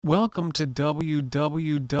Welcome to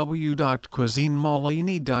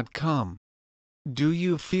www.cuisinmolini.com. Do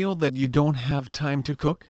you feel that you don't have time to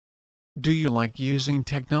cook? Do you like using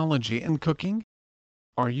technology in cooking?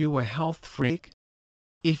 Are you a health freak?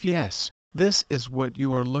 If yes, this is what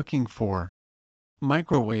you are looking for.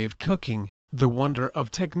 Microwave cooking, the wonder of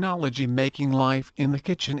technology making life in the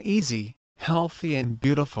kitchen easy, healthy and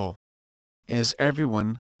beautiful. As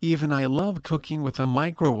everyone, even I love cooking with a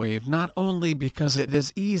microwave, not only because it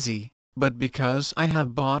is easy, but because I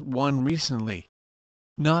have bought one recently.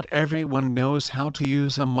 Not everyone knows how to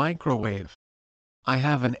use a microwave. I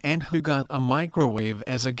have an aunt who got a microwave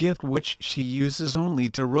as a gift which she uses only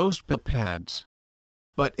to roast pads.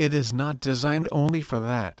 But it is not designed only for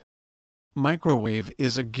that. Microwave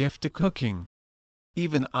is a gift to cooking.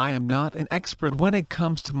 Even I am not an expert when it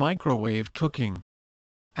comes to microwave cooking.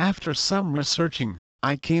 After some researching,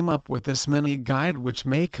 I came up with this mini guide which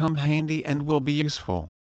may come handy and will be useful.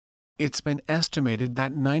 It's been estimated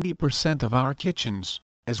that 90% of our kitchens,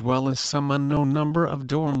 as well as some unknown number of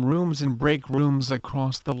dorm rooms and break rooms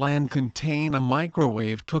across the land, contain a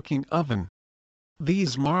microwave cooking oven.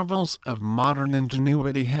 These marvels of modern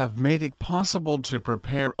ingenuity have made it possible to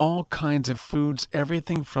prepare all kinds of foods,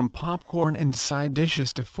 everything from popcorn and side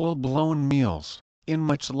dishes to full-blown meals, in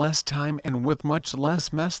much less time and with much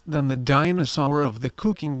less mess than the dinosaur of the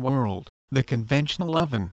cooking world, the conventional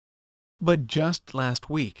oven. But just last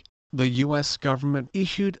week, the U.S. government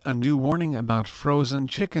issued a new warning about frozen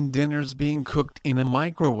chicken dinners being cooked in a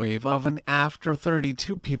microwave oven after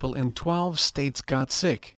 32 people in 12 states got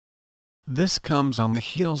sick. This comes on the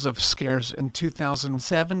heels of scares in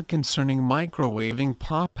 2007 concerning microwaving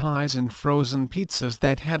pot pies and frozen pizzas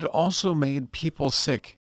that had also made people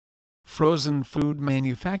sick. Frozen food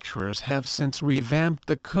manufacturers have since revamped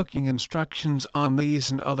the cooking instructions on these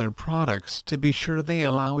and other products to be sure they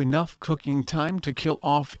allow enough cooking time to kill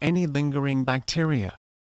off any lingering bacteria.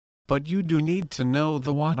 But you do need to know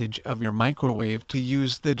the wattage of your microwave to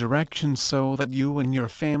use the directions so that you and your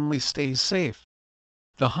family stay safe.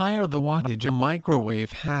 The higher the wattage a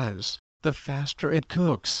microwave has, the faster it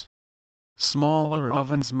cooks. Smaller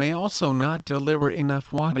ovens may also not deliver enough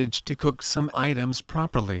wattage to cook some items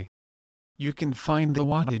properly. You can find the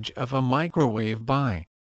wattage of a microwave by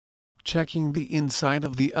checking the inside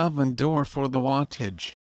of the oven door for the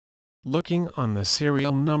wattage, looking on the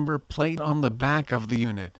serial number plate on the back of the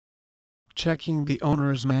unit, checking the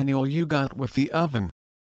owner's manual you got with the oven,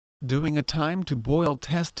 doing a time to boil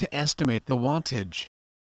test to estimate the wattage.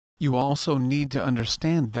 You also need to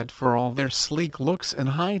understand that for all their sleek looks and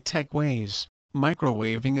high-tech ways,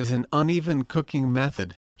 microwaving is an uneven cooking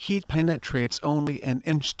method. Heat penetrates only an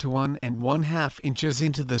inch to 1½ inches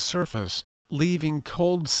into the surface, leaving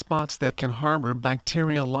cold spots that can harbor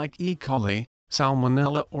bacteria like E. coli,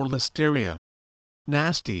 Salmonella or Listeria.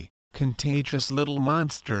 Nasty, contagious little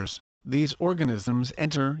monsters, these organisms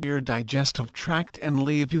enter your digestive tract and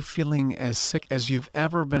leave you feeling as sick as you've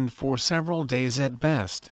ever been for several days at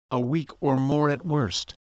best, a week or more at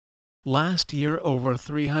worst. Last year over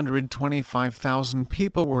 325,000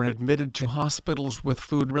 people were admitted to hospitals with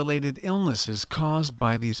food-related illnesses caused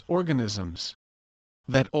by these organisms.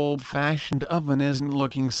 That old-fashioned oven isn't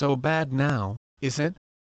looking so bad now, is it?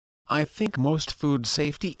 I think most food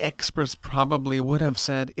safety experts probably would have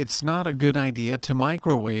said it's not a good idea to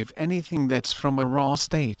microwave anything that's from a raw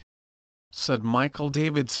state, said Michael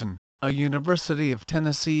Davidson, a University of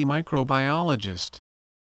Tennessee microbiologist.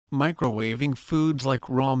 Microwaving foods like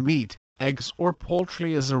raw meat, eggs or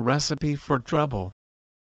poultry is a recipe for trouble.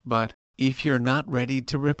 But, if you're not ready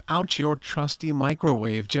to rip out your trusty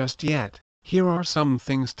microwave just yet, here are some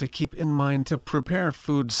things to keep in mind to prepare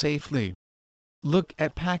food safely. Look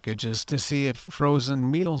at packages to see if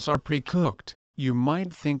frozen meals are pre-cooked. You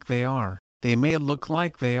might think they are, they may look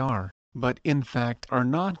like they are, but in fact are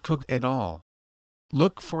not cooked at all.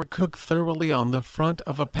 Look for "cook thoroughly" on the front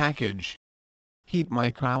of a package. Heat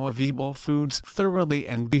microwavable foods thoroughly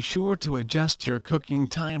and be sure to adjust your cooking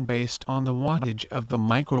time based on the wattage of the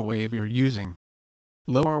microwave you're using.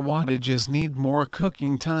 Lower wattages need more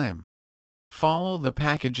cooking time. Follow the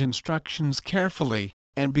package instructions carefully,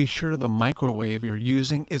 and be sure the microwave you're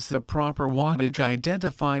using is the proper wattage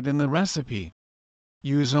identified in the recipe.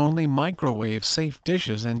 Use only microwave-safe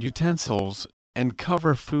dishes and utensils, and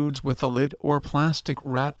cover foods with a lid or plastic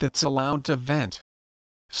wrap that's allowed to vent.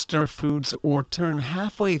 Stir foods or turn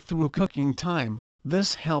halfway through cooking time,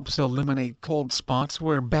 this helps eliminate cold spots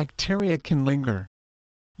where bacteria can linger.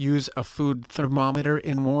 Use a food thermometer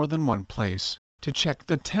in more than one place, to check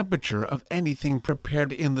the temperature of anything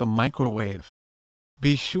prepared in the microwave.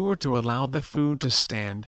 Be sure to allow the food to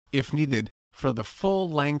stand, if needed, for the full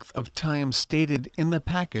length of time stated in the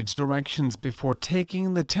package directions before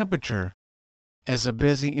taking the temperature. As a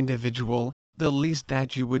busy individual, the least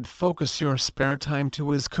that you would focus your spare time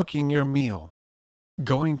to is cooking your meal.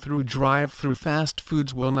 Going through drive-through fast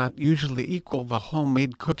foods will not usually equal the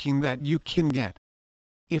homemade cooking that you can get.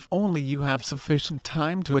 If only you have sufficient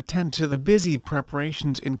time to attend to the busy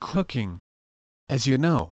preparations in cooking. As you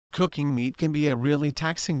know, cooking meat can be a really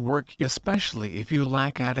taxing work, especially if you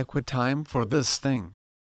lack adequate time for this thing.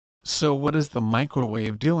 So what is the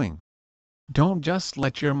microwave doing? Don't just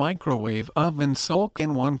let your microwave oven sulk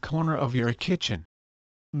in one corner of your kitchen.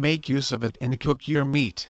 Make use of it and cook your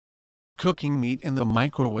meat. Cooking meat in the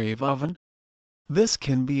microwave oven? This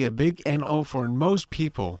can be a big no for most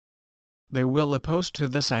people. They will oppose to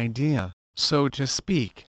this idea, so to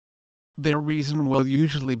speak. Their reason will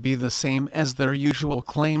usually be the same as their usual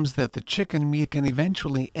claims that the chicken meat can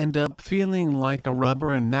eventually end up feeling like a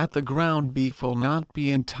rubber and that the ground beef will not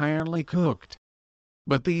be entirely cooked.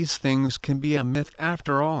 But these things can be a myth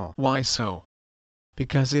after all. Why so?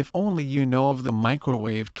 Because if only you know of the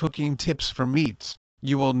microwave cooking tips for meats,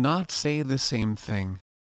 you will not say the same thing.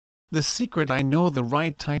 The secret: I know the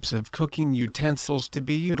right types of cooking utensils to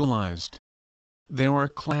be utilized. There are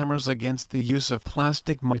clamors against the use of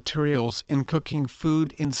plastic materials in cooking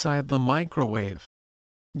food inside the microwave.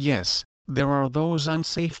 Yes, there are those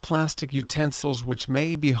unsafe plastic utensils which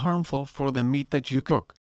may be harmful for the meat that you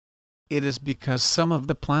cook. It is because some of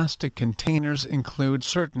the plastic containers include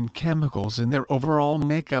certain chemicals in their overall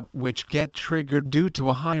makeup which get triggered due to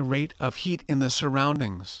a high rate of heat in the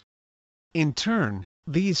surroundings. In turn,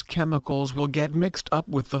 these chemicals will get mixed up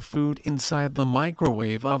with the food inside the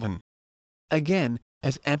microwave oven. Again,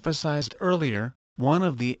 as emphasized earlier, one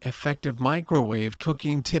of the effective microwave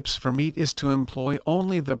cooking tips for meat is to employ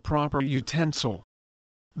only the proper utensil.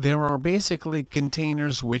 There are basically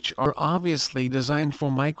containers which are obviously designed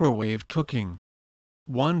for microwave cooking.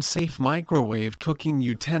 One safe microwave cooking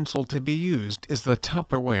utensil to be used is the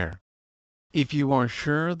Tupperware. If you are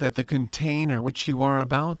sure that the container which you are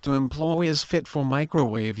about to employ is fit for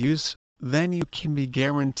microwave use, then you can be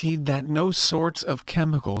guaranteed that no sorts of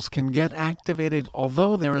chemicals can get activated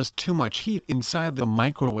although there is too much heat inside the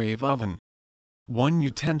microwave oven. One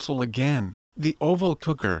utensil again, the oval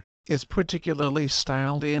cooker, is particularly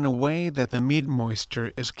styled in a way that the meat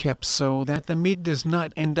moisture is kept so that the meat does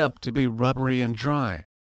not end up to be rubbery and dry.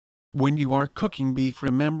 When you are cooking beef,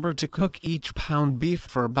 remember to cook each pound beef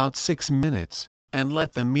for about 6 minutes, and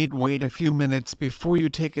let the meat wait a few minutes before you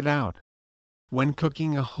take it out. When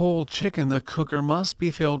cooking a whole chicken, the cooker must be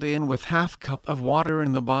filled in with half cup of water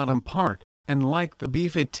in the bottom part, and like the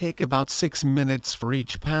beef it take about 6 minutes for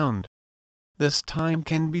each pound. This time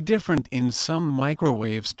can be different in some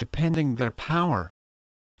microwaves depending their power.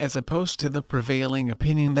 As opposed to the prevailing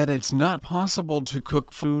opinion that it's not possible to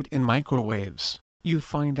cook food in microwaves, you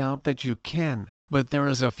find out that you can, but there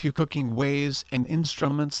is a few cooking ways and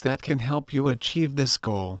instruments that can help you achieve this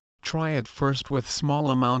goal. Try it first with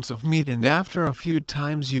small amounts of meat, and after a few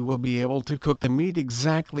times you will be able to cook the meat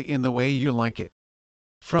exactly in the way you like it.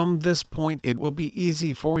 From this point it will be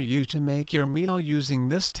easy for you to make your meal using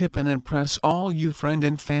this tip and impress all you friend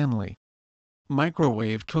and family.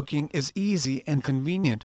 Microwave cooking is easy and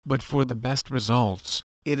convenient, but for the best results,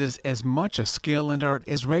 it is as much a skill and art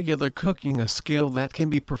as regular cooking, a skill that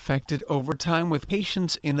can be perfected over time with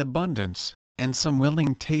patience in abundance, and some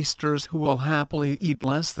willing tasters who will happily eat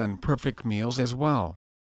less than perfect meals as well.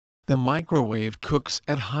 The microwave cooks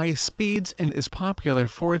at high speeds and is popular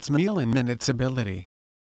for its meal-in-minutes ability.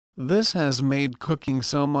 This has made cooking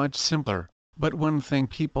so much simpler, but one thing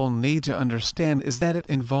people need to understand is that it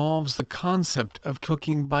involves the concept of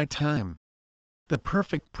cooking by time. The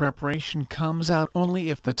perfect preparation comes out only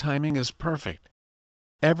if the timing is perfect.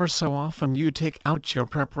 Ever so often you take out your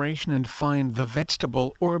preparation and find the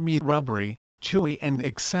vegetable or meat rubbery, chewy and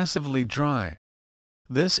excessively dry.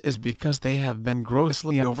 This is because they have been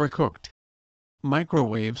grossly overcooked.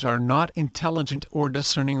 Microwaves are not intelligent or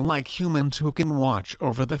discerning like humans who can watch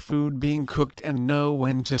over the food being cooked and know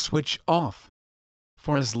when to switch off.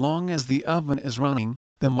 For as long as the oven is running,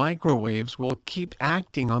 the microwaves will keep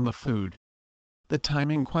acting on the food. The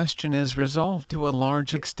timing question is resolved to a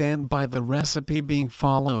large extent by the recipe being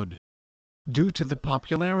followed. Due to the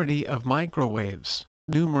popularity of microwaves,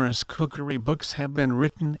 numerous cookery books have been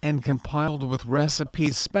written and compiled with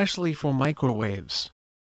recipes specially for microwaves.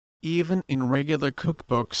 Even in regular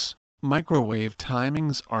cookbooks, microwave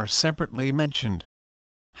timings are separately mentioned.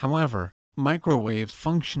 However, microwaves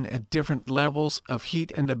function at different levels of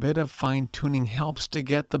heat, and a bit of fine-tuning helps to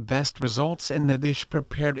get the best results, and the dish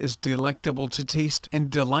prepared is delectable to taste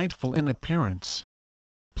and delightful in appearance.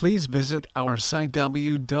 Please visit our site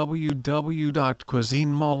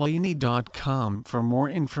www.cuisinmolini.com for more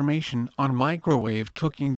information on microwave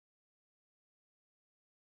cooking.